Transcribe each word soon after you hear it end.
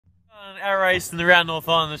our race in the Round North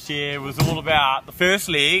Island this year was all about, the first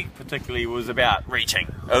leg particularly was about reaching.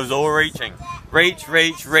 It was all reaching. Reach,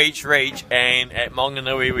 reach, reach, reach, and at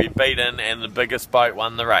Monganui we beat in and the biggest boat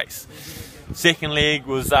won the race. Second leg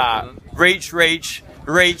was reach, reach,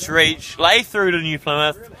 reach, reach, lay through to New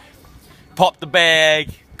Plymouth, popped the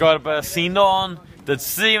bag, got a bit of send on, did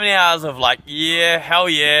 7 hours of like, yeah, hell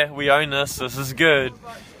yeah, we own this is good.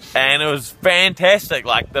 And it was fantastic,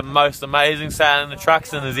 like the most amazing sailing the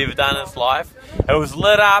Truxton has ever done in its life. It was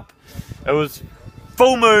lit up, it was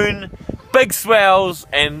full moon, big swells,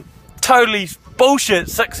 and totally bullshit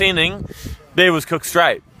 6th ending. There was Cook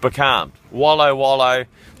Strait, becalmed. Wallow, wallow,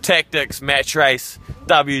 tactics, match race,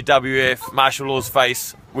 WWF, martial law's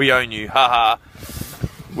face, we own you, haha.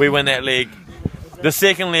 We win that leg. The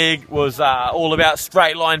second leg was all about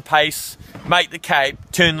straight line pace, make the cape,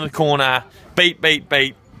 turn the corner, beat, beat,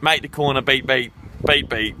 beat, make the corner, beat, beat, beat,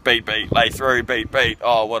 beat, beat, beat, lay through, beat, beat.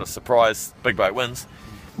 Oh, what a surprise. Big boat wins.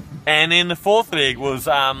 And then the fourth leg was,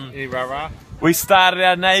 we started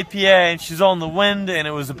out in Napier and she's on the wind and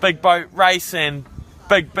it was a big boat race and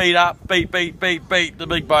big beat up, beat, beat, beat, beat. The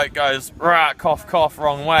big boat goes, rah, cough, cough,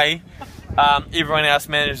 wrong way. Everyone else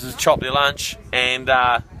manages to chop their lunch and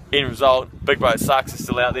end result, big boat sucks, it's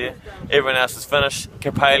still out there. Everyone else is finished.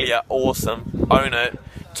 Capalia, awesome, own it.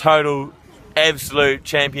 Total absolute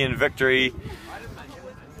champion victory.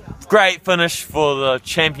 Great finish for the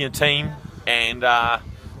champion team, and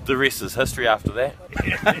the rest is history after that.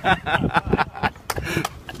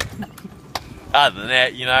 Other than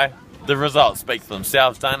that, you know, the results speak for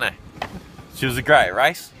themselves, don't they? She was a great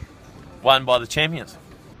race, won by the champions.